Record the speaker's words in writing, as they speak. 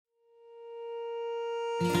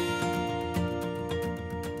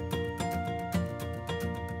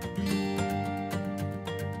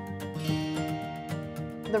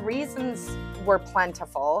The reasons were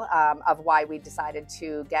plentiful of why we decided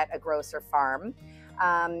to get a grocer farm.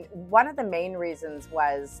 One of the main reasons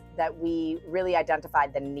was that we really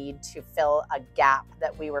identified the need to fill a gap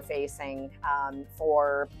that we were facing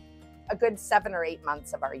for a good 7 or 8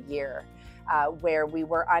 months of our year, where we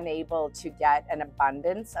were unable to get an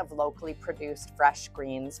abundance of locally produced fresh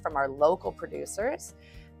greens from our local producers.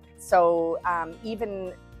 So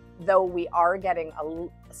even though we are getting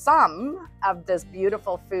some of this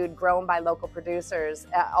beautiful food grown by local producers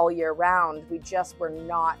all year round, we just were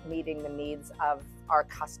not meeting the needs of our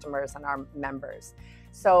customers and our members.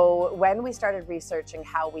 So when we started researching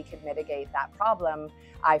how we could mitigate that problem,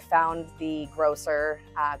 I found the grocer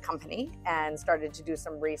company and started to do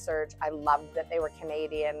some research. I loved that they were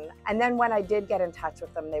Canadian. And then when I did get in touch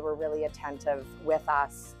with them, they were really attentive with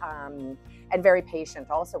us and very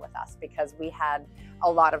patient also with us, because we had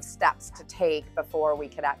a lot of steps to take before we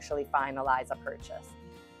could actually finalize a purchase.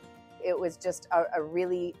 It was just a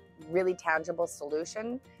really, really tangible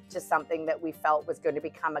solution to something that we felt was going to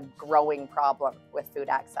become a growing problem with food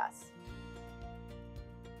access.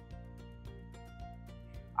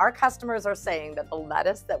 Our customers are saying that the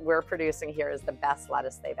lettuce that we're producing here is the best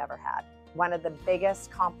lettuce they've ever had. One of the biggest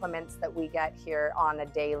compliments that we get here on a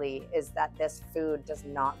daily is that this food does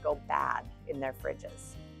not go bad in their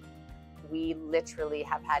fridges. We literally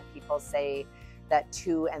have had people say that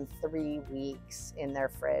 2 and 3 weeks in their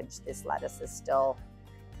fridge, this lettuce is still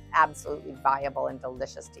absolutely viable and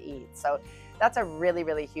delicious to eat. So that's a really,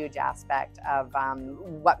 really huge aspect of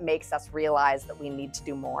what makes us realize that we need to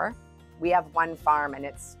do more. We have one farm and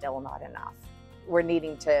it's still not enough. We're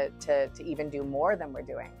needing to even do more than we're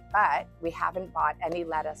doing, but we haven't bought any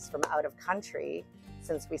lettuce from out of country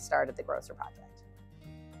since we started the Grocer Project.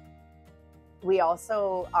 We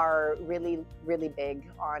also are really, really big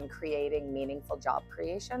on creating meaningful job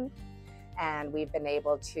creation. And we've been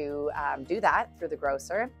able to do that through the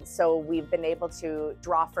grocer. So we've been able to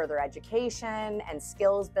draw further education and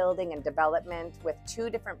skills building and development with 2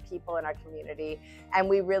 different people in our community. And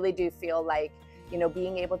we really do feel like, you know,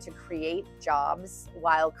 being able to create jobs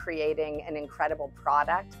while creating an incredible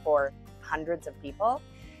product for hundreds of people,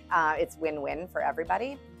 it's win-win for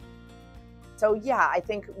everybody. So yeah, I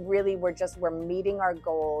think really we're meeting our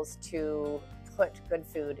goals to put good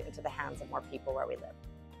food into the hands of more people where we live.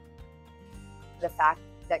 The fact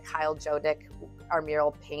that Kyle Jodick, our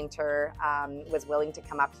mural painter, was willing to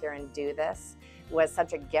come up here and do this was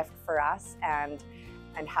such a gift for us, and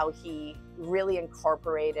how he really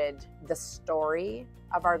incorporated the story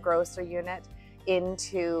of our grocer unit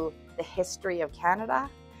into the history of Canada,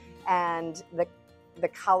 and the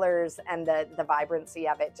colors and the vibrancy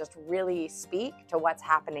of it just really speak to what's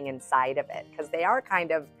happening inside of it, because they are kind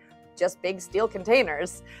of just big steel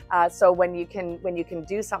containers. So when you can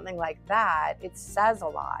do something like that, it says a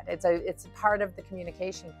lot. It's a part of the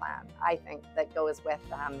communication plan, I think, that goes with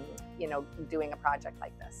you know, doing a project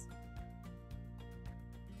like this.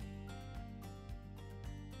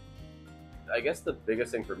 I guess the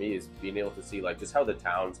biggest thing for me is being able to see like just how the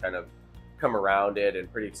town's kind of come around it,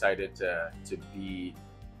 and pretty excited to be,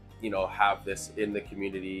 you know, have this in the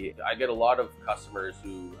community. I get a lot of customers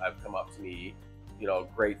who have come up to me, you know,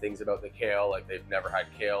 great things about the kale, like they've never had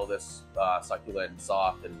kale this succulent and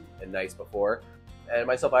soft and nice before. And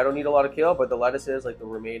myself, I don't eat a lot of kale, but the lettuces, like the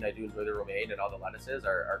romaine, I do enjoy the romaine, and all the lettuces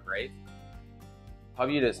are great. Hub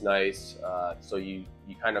unit's nice, so you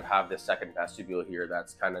kind of have this second vestibule here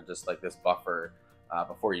that's kind of just like this buffer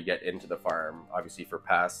before you get into the farm, obviously for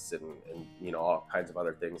pests and you know, all kinds of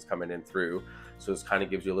other things coming in through. So this kind of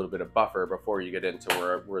gives you a little bit of buffer before you get into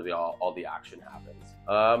where all the action happens.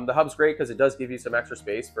 The hub's great because it does give you some extra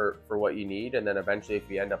space for what you need, and then eventually if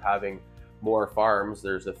you end up having more farms,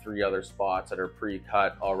 there's the 3 other spots that are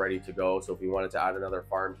pre-cut all ready to go. So if you wanted to add another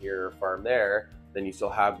farm here or farm there, then you still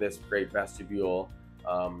have this great vestibule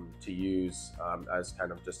to use as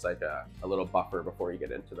kind of just like a little buffer before you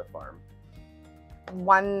get into the farm.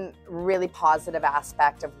 One really positive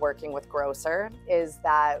aspect of working with Grocer is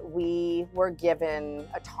that we were given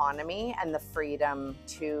autonomy and the freedom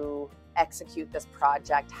to execute this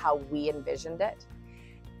project how we envisioned it,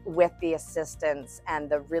 with the assistance and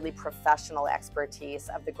the really professional expertise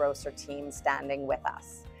of the Grocer team standing with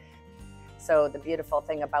us. So the beautiful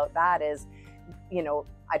thing about that is, you know,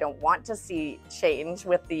 I don't want to see change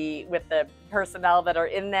with the personnel that are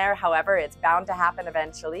in there. However, it's bound to happen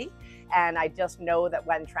eventually. And I just know that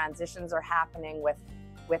when transitions are happening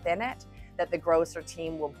within it, that the Grocer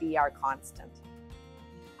team will be our constant.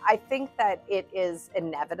 I think that it is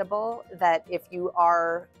inevitable that if you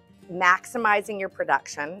are maximizing your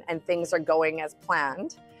production and things are going as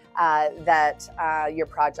planned, that your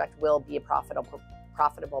project will be a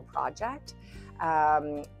profitable project.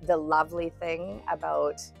 The lovely thing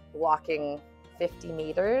about walking 50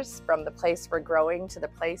 meters from the place we're growing to the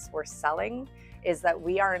place we're selling is that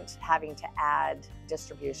we aren't having to add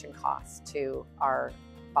distribution costs to our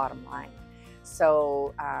bottom line.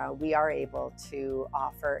 So we are able to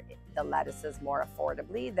offer the lettuces more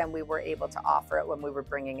affordably than we were able to offer it when we were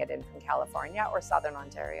bringing it in from California or Southern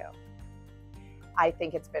Ontario. I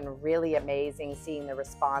think it's been really amazing seeing the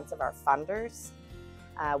response of our funders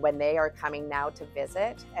when they are coming now to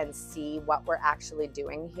visit and see what we're actually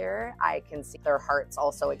doing here. I can see their hearts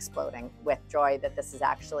also exploding with joy that this is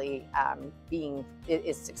actually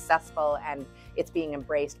is successful and it's being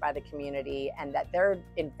embraced by the community, and that their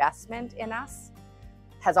investment in us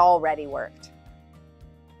has already worked.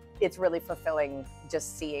 It's really fulfilling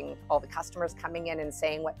just seeing all the customers coming in and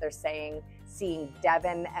saying what they're saying, seeing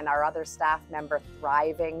Devin and our other staff member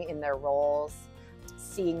thriving in their roles,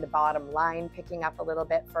 seeing the bottom line picking up a little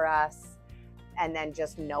bit for us, and then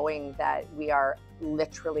just knowing that we are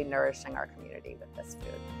literally nourishing our community with this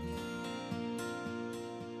food.